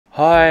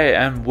Hi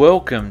and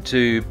welcome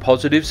to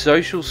Positive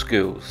Social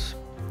Skills.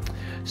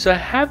 So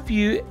have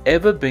you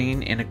ever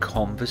been in a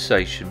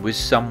conversation with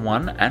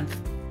someone and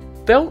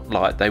felt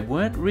like they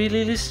weren't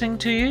really listening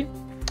to you?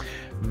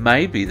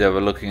 Maybe they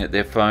were looking at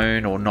their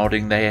phone or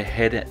nodding their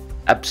head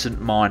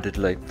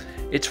absent-mindedly.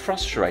 It's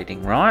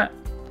frustrating, right?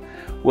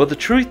 Well, the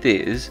truth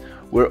is,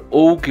 we're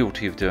all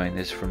guilty of doing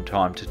this from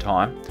time to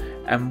time.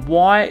 And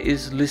why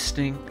is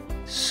listening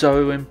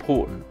so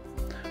important?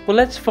 Well,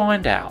 let's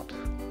find out.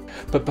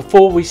 But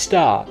before we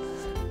start,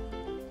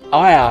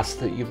 I ask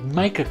that you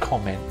make a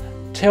comment.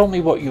 Tell me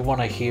what you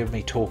want to hear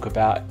me talk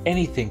about,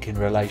 anything in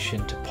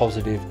relation to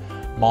positive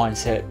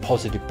mindset,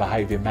 positive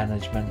behaviour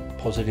management,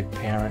 positive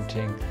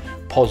parenting,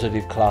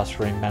 positive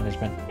classroom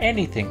management,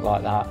 anything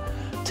like that.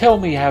 Tell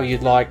me how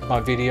you'd like my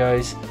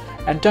videos,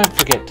 and don't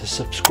forget to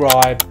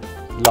subscribe,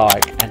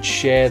 like and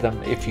share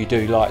them if you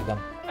do like them.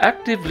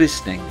 Active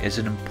listening is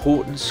an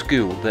important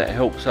skill that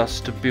helps us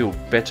to build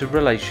better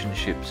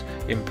relationships,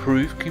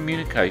 improve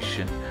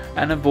communication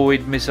and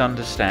avoid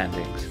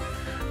misunderstandings.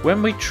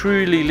 When we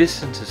truly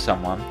listen to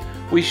someone,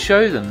 we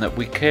show them that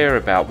we care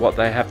about what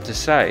they have to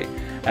say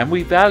and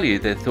we value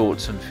their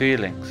thoughts and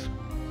feelings.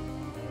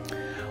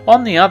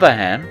 On the other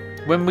hand,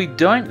 when we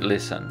don't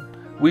listen,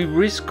 we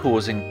risk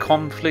causing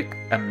conflict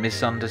and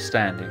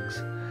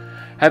misunderstandings.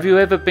 Have you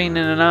ever been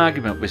in an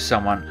argument with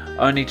someone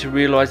only to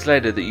realise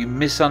later that you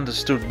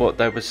misunderstood what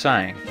they were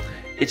saying?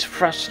 It's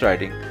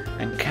frustrating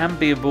and can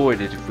be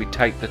avoided if we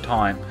take the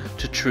time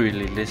to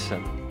truly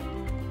listen.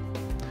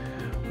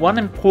 One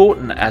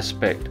important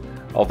aspect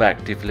of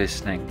active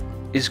listening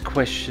is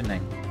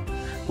questioning.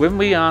 When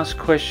we ask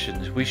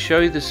questions, we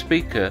show the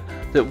speaker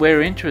that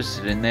we're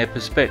interested in their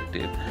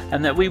perspective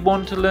and that we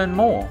want to learn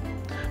more.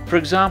 For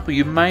example,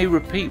 you may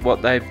repeat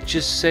what they've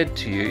just said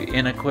to you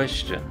in a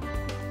question.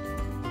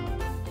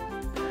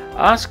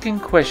 Asking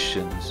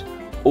questions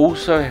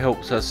also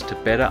helps us to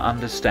better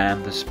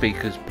understand the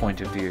speaker's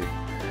point of view.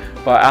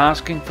 By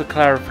asking for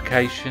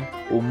clarification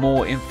or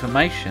more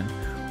information,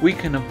 we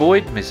can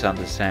avoid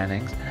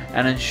misunderstandings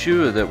and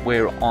ensure that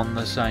we're on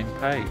the same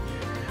page.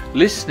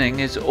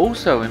 Listening is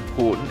also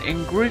important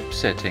in group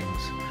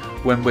settings.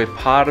 When we're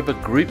part of a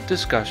group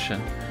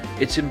discussion,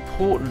 it's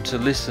important to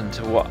listen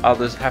to what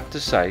others have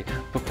to say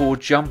before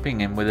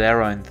jumping in with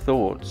our own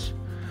thoughts.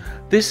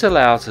 This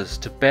allows us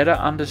to better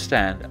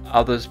understand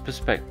others'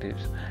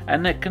 perspectives,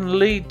 and it can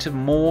lead to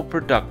more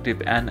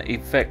productive and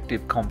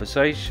effective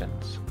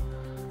conversations.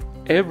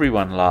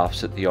 Everyone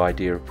laughs at the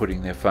idea of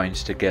putting their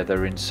phones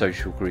together in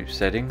social group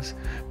settings,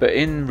 but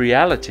in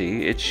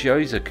reality it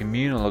shows a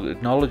communal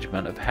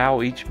acknowledgement of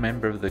how each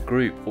member of the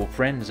group or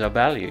friends are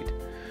valued.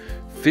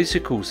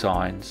 Physical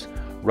signs,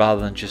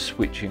 rather than just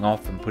switching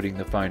off and putting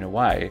the phone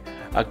away,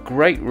 are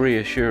great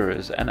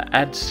reassurers and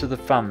adds to the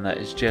fun that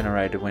is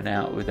generated when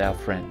out with our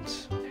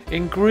friends.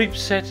 In group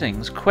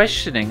settings,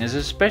 questioning is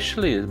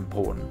especially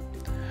important.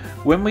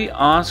 When we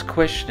ask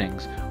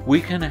questionings,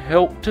 we can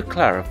help to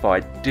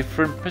clarify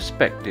different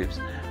perspectives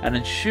and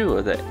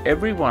ensure that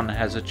everyone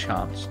has a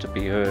chance to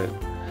be heard.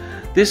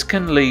 This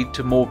can lead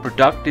to more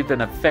productive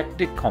and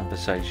effective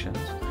conversations.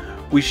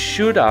 We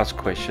should ask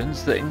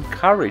questions that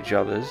encourage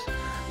others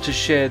to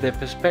share their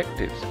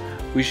perspectives.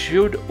 We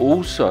should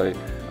also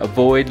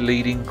avoid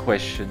leading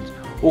questions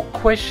or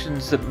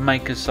questions that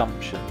make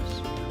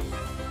assumptions.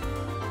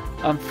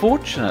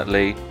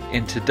 Unfortunately,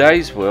 in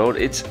today's world,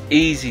 it's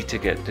easy to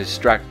get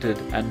distracted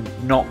and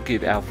not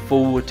give our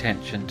full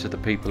attention to the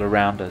people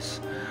around us.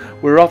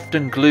 We're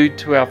often glued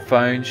to our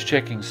phones,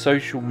 checking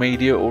social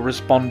media or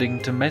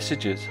responding to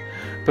messages.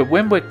 But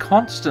when we're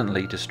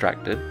constantly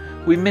distracted,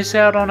 we miss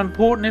out on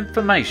important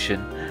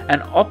information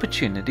and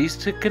opportunities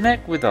to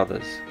connect with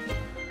others.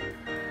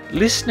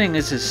 Listening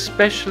is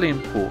especially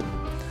important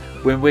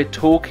when we're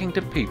talking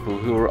to people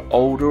who are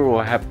older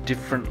or have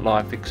different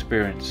life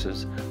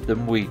experiences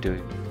than we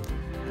do.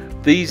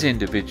 These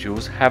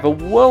individuals have a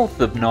wealth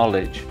of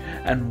knowledge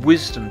and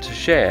wisdom to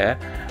share,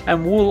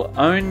 and will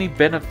only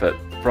benefit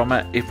from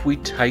it if we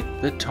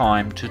take the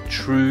time to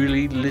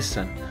truly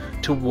listen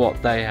to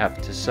what they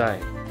have to say.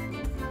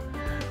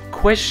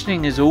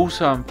 Questioning is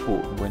also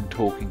important when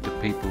talking to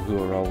people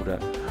who are older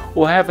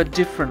or have a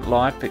different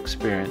life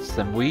experience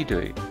than we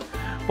do.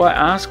 By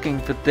asking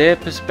for their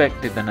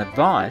perspective and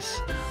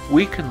advice,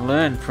 we can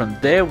learn from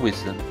their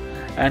wisdom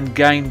and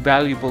gain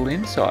valuable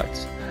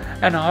insights,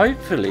 and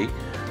hopefully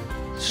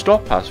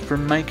stop us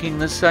from making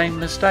the same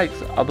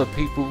mistakes other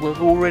people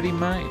have already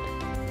made.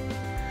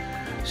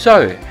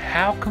 So,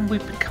 how can we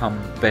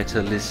become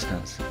better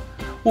listeners?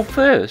 Well,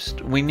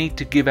 first, we need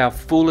to give our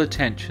full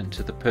attention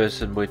to the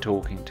person we're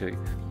talking to.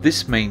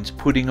 This means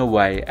putting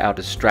away our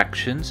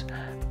distractions,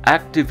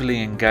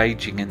 actively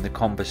engaging in the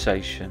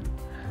conversation,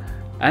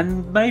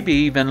 and maybe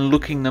even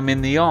looking them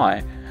in the eye,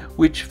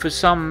 which for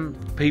some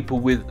people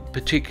with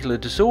particular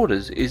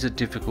disorders is a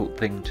difficult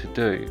thing to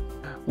do.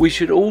 We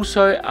should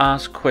also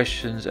ask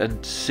questions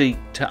and seek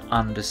to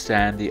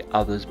understand the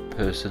other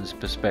person's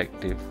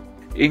perspective.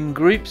 In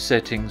group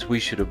settings, we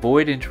should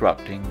avoid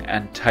interrupting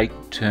and take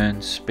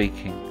turns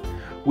speaking.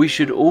 We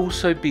should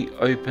also be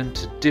open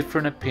to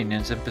different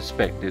opinions and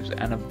perspectives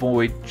and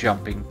avoid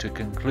jumping to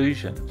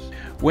conclusions.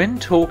 When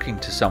talking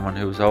to someone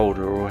who is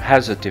older or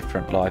has a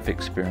different life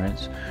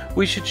experience,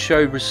 we should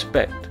show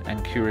respect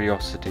and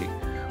curiosity.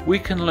 We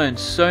can learn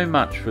so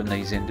much from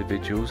these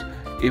individuals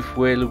if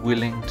we're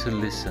willing to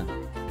listen.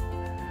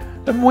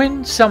 And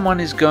when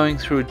someone is going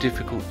through a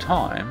difficult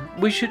time,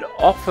 we should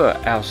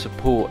offer our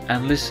support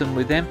and listen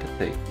with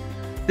empathy.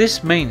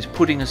 This means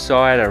putting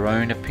aside our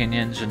own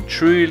opinions and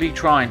truly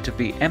trying to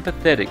be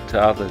empathetic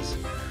to others.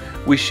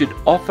 We should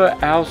offer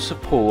our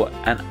support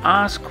and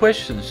ask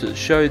questions that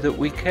show that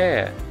we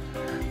care.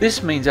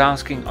 This means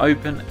asking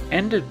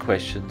open-ended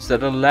questions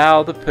that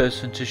allow the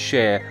person to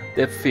share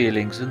their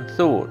feelings and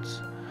thoughts.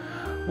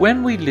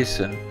 When we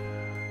listen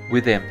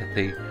with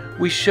empathy,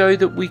 we show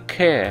that we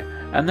care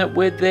and that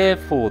we're there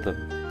for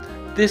them.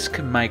 This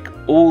can make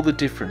all the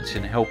difference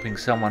in helping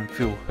someone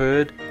feel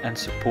heard and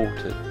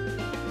supported.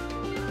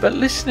 But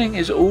listening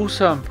is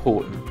also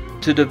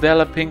important to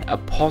developing a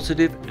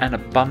positive and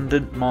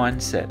abundant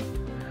mindset.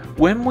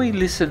 When we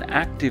listen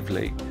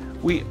actively,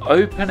 we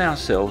open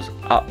ourselves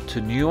up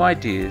to new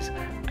ideas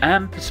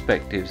and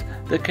perspectives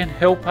that can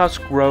help us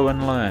grow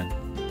and learn.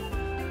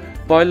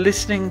 By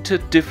listening to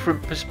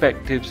different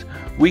perspectives,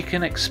 we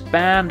can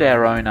expand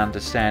our own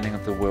understanding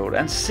of the world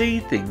and see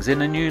things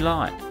in a new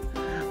light.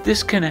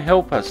 This can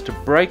help us to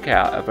break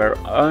out of our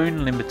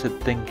own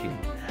limited thinking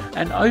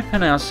and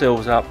open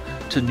ourselves up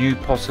to new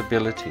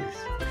possibilities.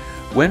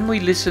 When we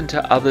listen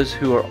to others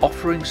who are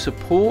offering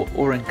support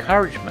or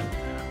encouragement,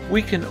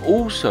 we can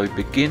also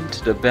begin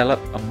to develop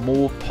a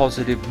more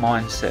positive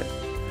mindset.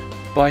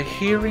 By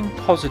hearing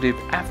positive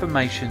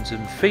affirmations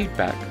and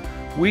feedback,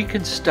 we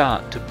can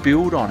start to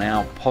build on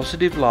our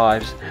positive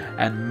lives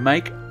and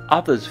make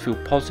others feel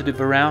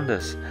positive around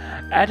us,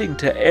 adding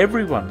to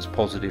everyone's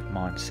positive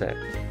mindset.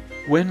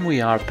 When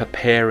we are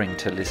preparing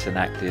to listen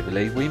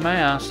actively, we may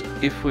ask,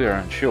 if we are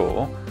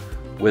unsure,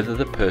 whether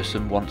the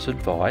person wants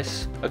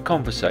advice, a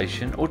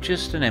conversation, or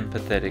just an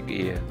empathetic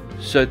ear,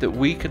 so that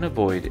we can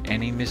avoid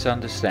any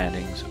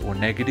misunderstandings or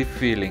negative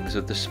feelings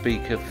of the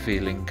speaker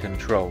feeling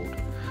controlled.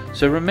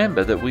 So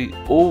remember that we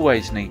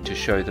always need to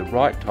show the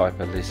right type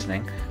of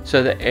listening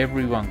so that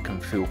everyone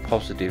can feel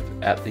positive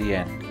at the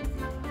end.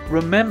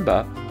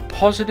 Remember,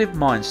 positive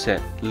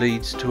mindset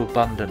leads to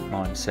abundant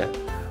mindset.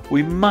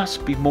 We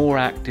must be more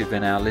active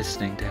in our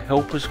listening to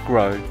help us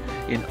grow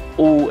in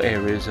all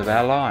areas of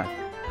our life.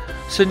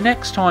 So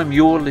next time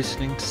you're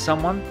listening to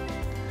someone,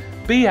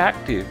 be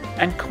active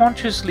and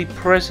consciously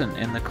present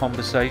in the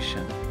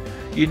conversation.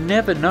 You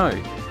never know,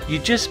 you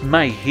just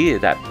may hear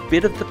that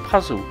bit of the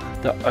puzzle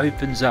that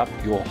opens up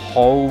your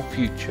whole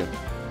future.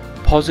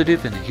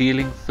 Positive and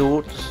healing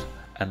thoughts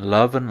and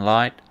love and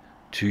light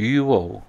to you all.